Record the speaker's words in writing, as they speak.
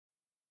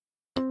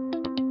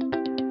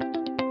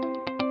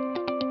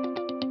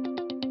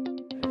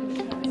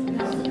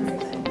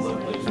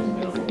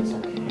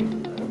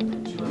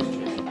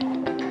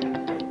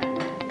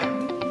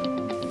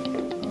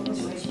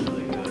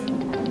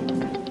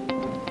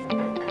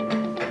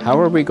How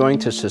are we going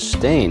to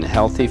sustain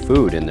healthy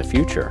food in the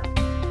future?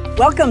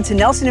 Welcome to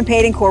Nelson and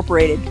Pade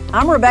Incorporated.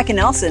 I'm Rebecca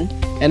Nelson.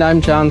 And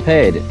I'm John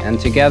Pade, and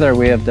together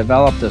we have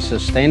developed a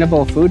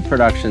sustainable food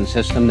production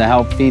system to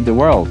help feed the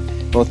world,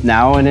 both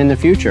now and in the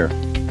future.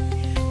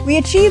 We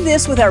achieve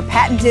this with our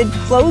patented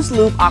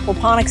closed-loop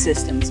aquaponics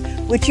systems,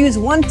 which use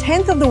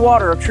 1/10 of the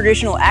water of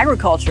traditional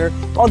agriculture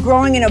while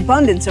growing an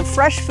abundance of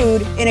fresh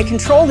food in a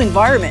controlled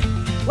environment.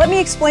 Let me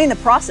explain the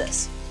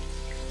process.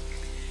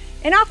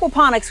 In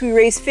aquaponics, we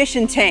raise fish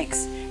in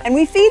tanks, and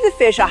we feed the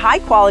fish a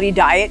high-quality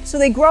diet so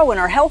they grow and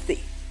are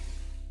healthy.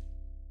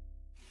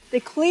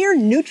 The clear,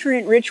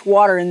 nutrient-rich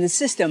water in the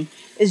system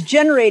is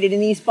generated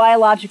in these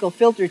biological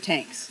filter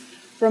tanks.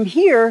 From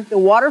here, the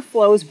water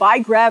flows by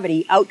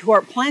gravity out to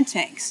our plant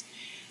tanks.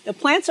 The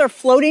plants are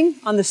floating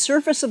on the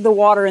surface of the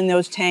water in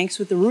those tanks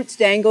with the roots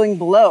dangling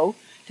below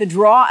to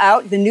draw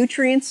out the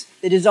nutrients,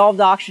 the dissolved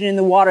oxygen in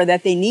the water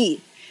that they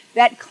need.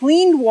 That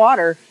cleaned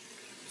water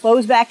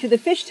flows back to the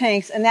fish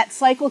tanks, and that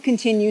cycle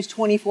continues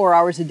 24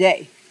 hours a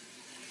day.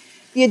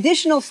 The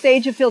additional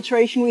stage of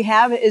filtration we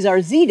have is our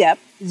ZDEP,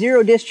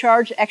 Zero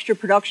Discharge Extra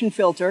Production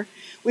Filter,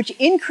 which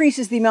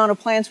increases the amount of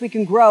plants we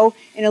can grow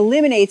and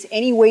eliminates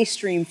any waste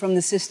stream from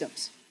the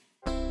systems.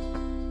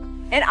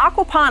 In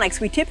aquaponics,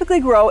 we typically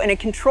grow in a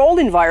controlled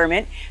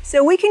environment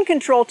so we can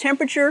control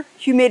temperature,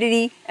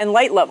 humidity, and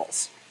light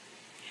levels.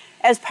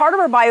 As part of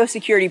our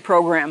biosecurity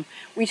program,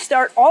 we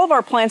start all of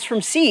our plants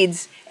from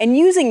seeds, and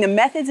using the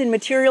methods and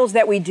materials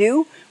that we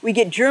do, we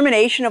get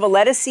germination of a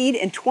lettuce seed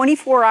in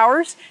 24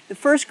 hours, the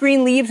first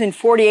green leaves in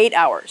 48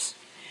 hours.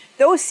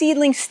 Those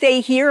seedlings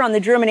stay here on the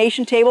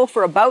germination table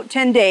for about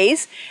 10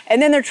 days,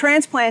 and then they're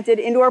transplanted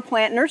into our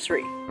plant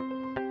nursery.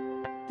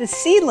 The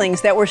seedlings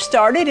that were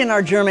started in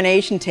our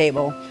germination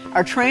table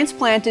are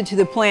transplanted to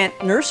the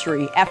plant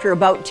nursery after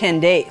about 10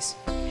 days.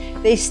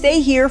 They stay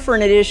here for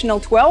an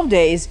additional 12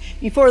 days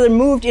before they're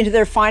moved into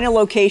their final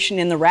location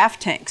in the raft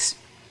tanks.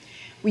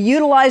 We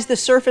utilize the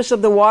surface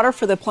of the water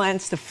for the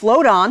plants to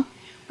float on,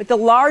 with the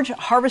large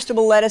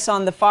harvestable lettuce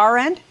on the far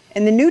end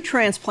and the new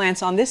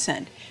transplants on this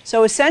end.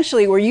 So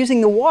essentially, we're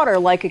using the water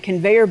like a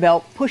conveyor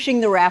belt,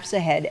 pushing the rafts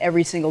ahead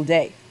every single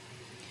day.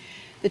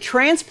 The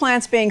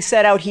transplants being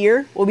set out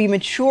here will be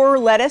mature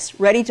lettuce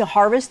ready to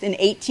harvest in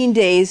 18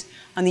 days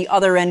on the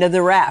other end of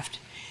the raft.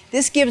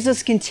 This gives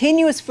us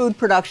continuous food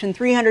production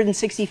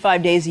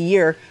 365 days a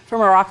year from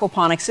our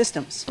aquaponic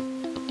systems.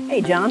 Hey,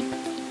 John.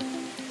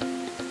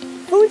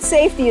 Food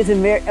safety is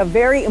a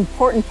very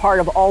important part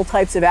of all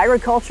types of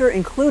agriculture,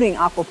 including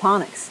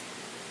aquaponics.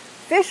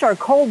 Fish are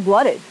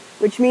cold-blooded,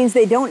 which means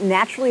they don't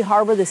naturally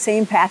harbor the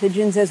same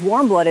pathogens as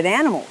warm-blooded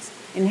animals.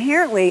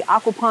 Inherently,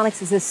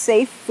 aquaponics is a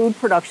safe food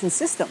production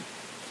system.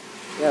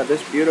 Yeah,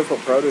 this beautiful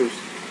produce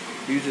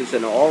uses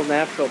an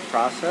all-natural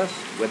process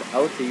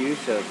without the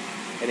use of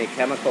any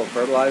chemical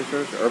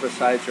fertilizers,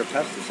 herbicides, or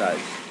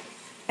pesticides.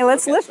 And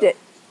let's lift it.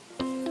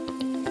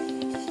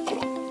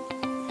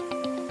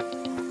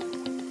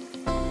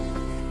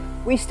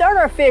 We start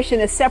our fish in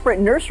a separate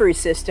nursery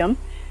system,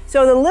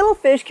 so the little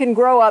fish can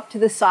grow up to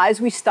the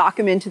size we stock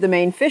them into the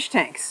main fish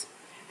tanks.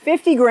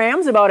 50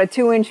 grams, about a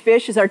 2-inch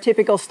fish, is our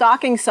typical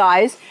stocking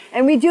size,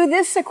 and we do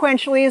this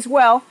sequentially as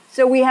well,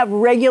 so we have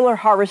regular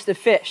harvest of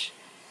fish.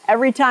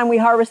 Every time we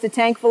harvest a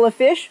tank full of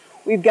fish,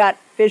 we've got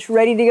fish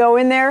ready to go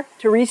in there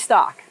to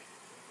restock.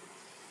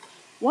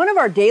 One of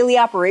our daily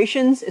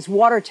operations is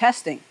water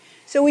testing,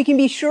 so we can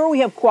be sure we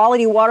have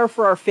quality water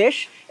for our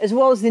fish, as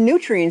well as the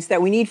nutrients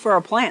that we need for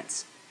our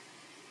plants.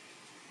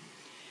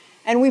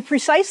 And we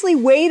precisely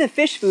weigh the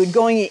fish food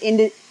going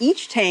into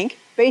each tank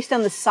based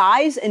on the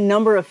size and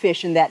number of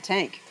fish in that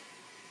tank.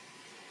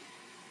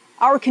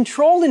 Our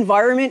controlled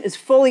environment is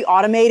fully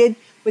automated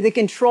with a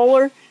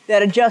controller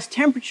that adjusts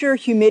temperature,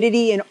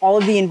 humidity, and all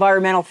of the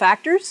environmental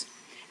factors.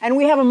 And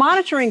we have a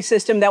monitoring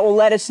system that will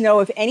let us know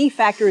if any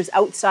factor is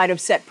outside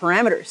of set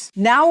parameters.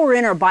 Now we're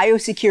in our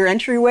biosecure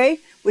entryway,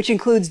 which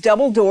includes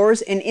double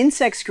doors and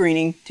insect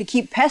screening to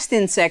keep pest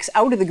insects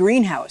out of the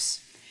greenhouse.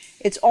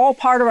 It's all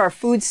part of our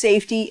food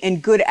safety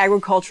and good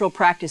agricultural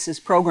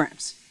practices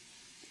programs.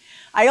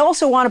 I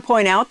also want to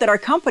point out that our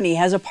company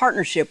has a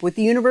partnership with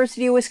the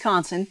University of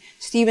Wisconsin,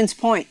 Stevens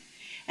Point.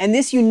 And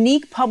this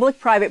unique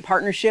public-private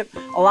partnership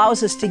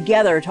allows us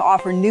together to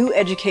offer new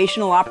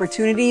educational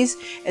opportunities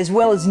as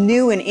well as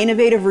new and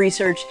innovative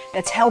research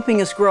that's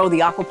helping us grow the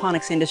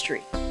aquaponics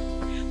industry.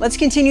 Let's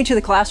continue to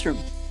the classroom.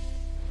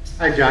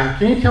 Hi, John.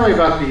 Can you tell me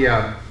about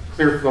the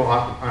clear flow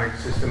aquaponics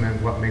system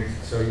and what makes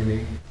it so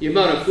unique? The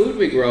amount of food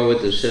we grow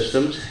with the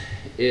systems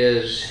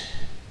is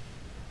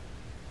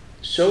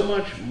so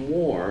much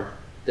more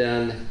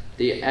than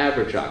the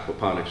average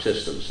aquaponic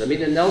systems. I mean,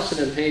 the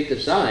Nelson and Pade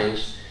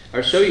designs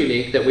are so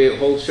unique that we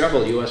hold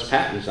several U.S.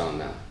 patents on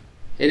them.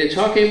 And in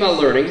talking about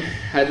learning,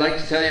 I'd like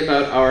to tell you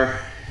about our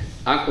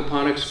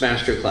aquaponics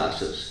master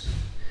classes.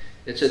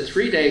 It's a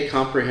 3-day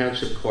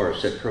comprehensive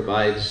course that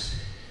provides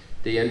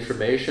the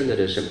information that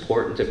is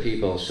important to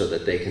people so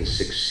that they can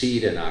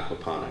succeed in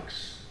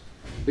aquaponics.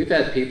 We've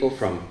had people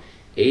from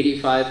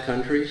 85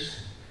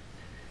 countries,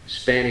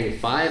 spanning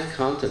 5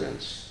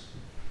 continents,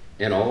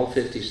 in all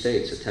 50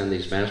 states attend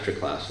these master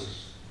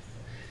classes.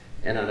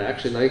 And I'd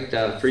actually like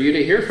for you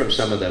to hear from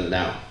some of them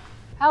now.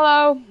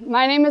 Hello,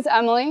 my name is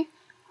Emily.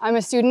 I'm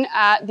a student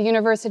at the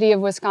University of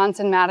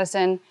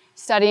Wisconsin-Madison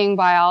studying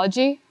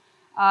biology,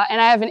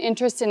 and I have an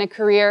interest in a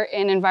career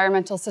in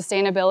environmental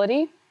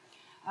sustainability.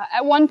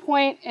 At one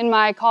point in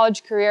my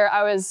college career,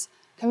 I was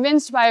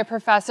convinced by a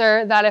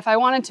professor that if I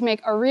wanted to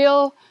make a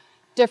real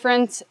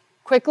difference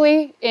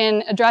quickly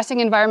in addressing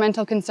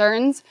environmental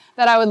concerns,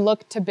 that I would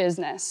look to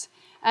business.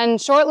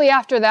 And shortly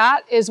after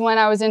that is when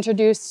I was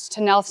introduced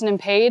to Nelson and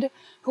Pade,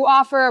 who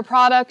offer a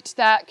product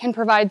that can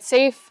provide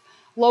safe,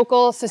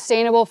 local,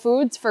 sustainable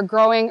foods for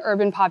growing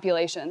urban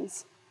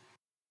populations.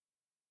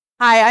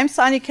 Hi, I'm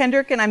Sonia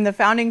Kendrick, and I'm the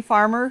founding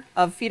farmer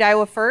of Feed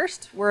Iowa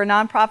First. We're a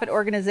nonprofit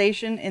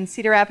organization in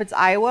Cedar Rapids,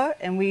 Iowa,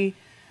 and we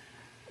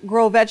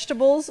grow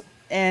vegetables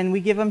and we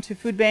give them to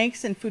food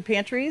banks and food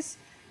pantries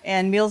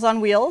and Meals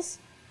on Wheels.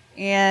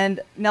 And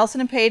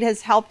Nelson and Pade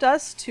has helped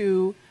us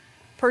to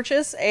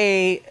purchase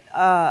a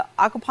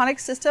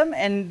aquaponics system,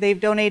 and they've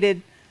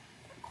donated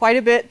quite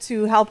a bit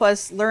to help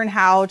us learn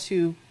how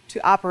to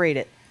operate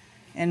it.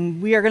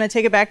 And we are going to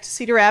take it back to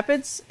Cedar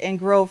Rapids and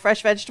grow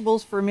fresh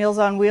vegetables for Meals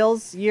on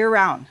Wheels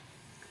year-round.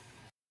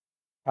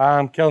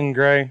 I'm Kelton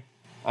Gray.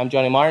 I'm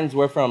Johnny Martins.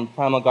 We're from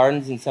Primal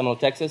Gardens in Seminole,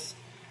 Texas.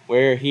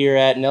 We're here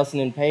at Nelson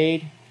and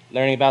Pade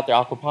learning about their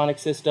aquaponics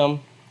system.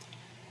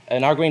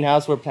 In our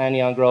greenhouse, we're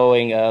planning on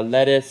growing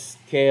lettuce,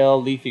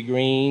 kale, leafy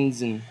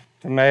greens, and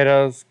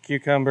tomatoes,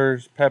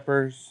 cucumbers,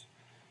 peppers,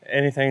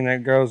 anything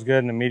that grows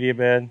good in a media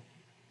bed.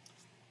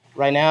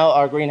 Right now,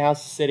 our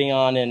greenhouse is sitting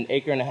on 1.5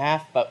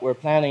 acres, but we're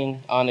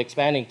planning on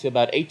expanding to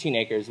about 18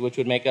 acres, which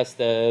would make us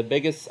the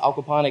biggest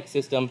aquaponics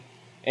system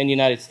in the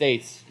United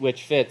States,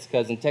 which fits,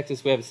 because in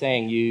Texas we have a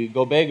saying, you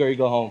go big or you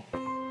go home.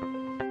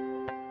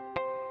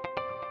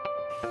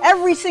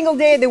 Every single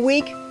day of the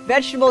week,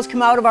 vegetables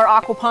come out of our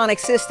aquaponics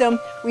system.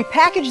 We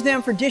package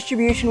them for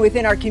distribution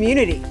within our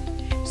community.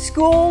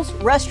 Schools,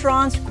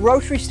 restaurants,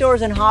 grocery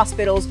stores, and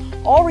hospitals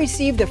all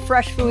receive the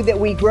fresh food that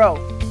we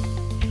grow.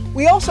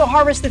 We also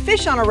harvest the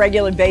fish on a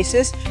regular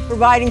basis,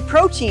 providing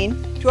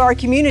protein to our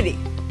community.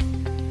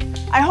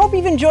 I hope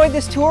you've enjoyed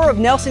this tour of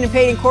Nelson and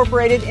Pade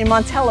Incorporated in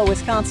Montello,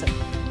 Wisconsin.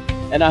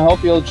 And I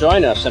hope you'll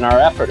join us in our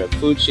effort of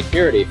food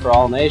security for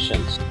all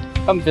nations.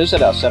 Come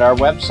visit us at our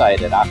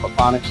website at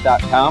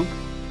aquaponics.com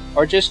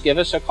or just give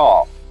us a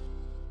call.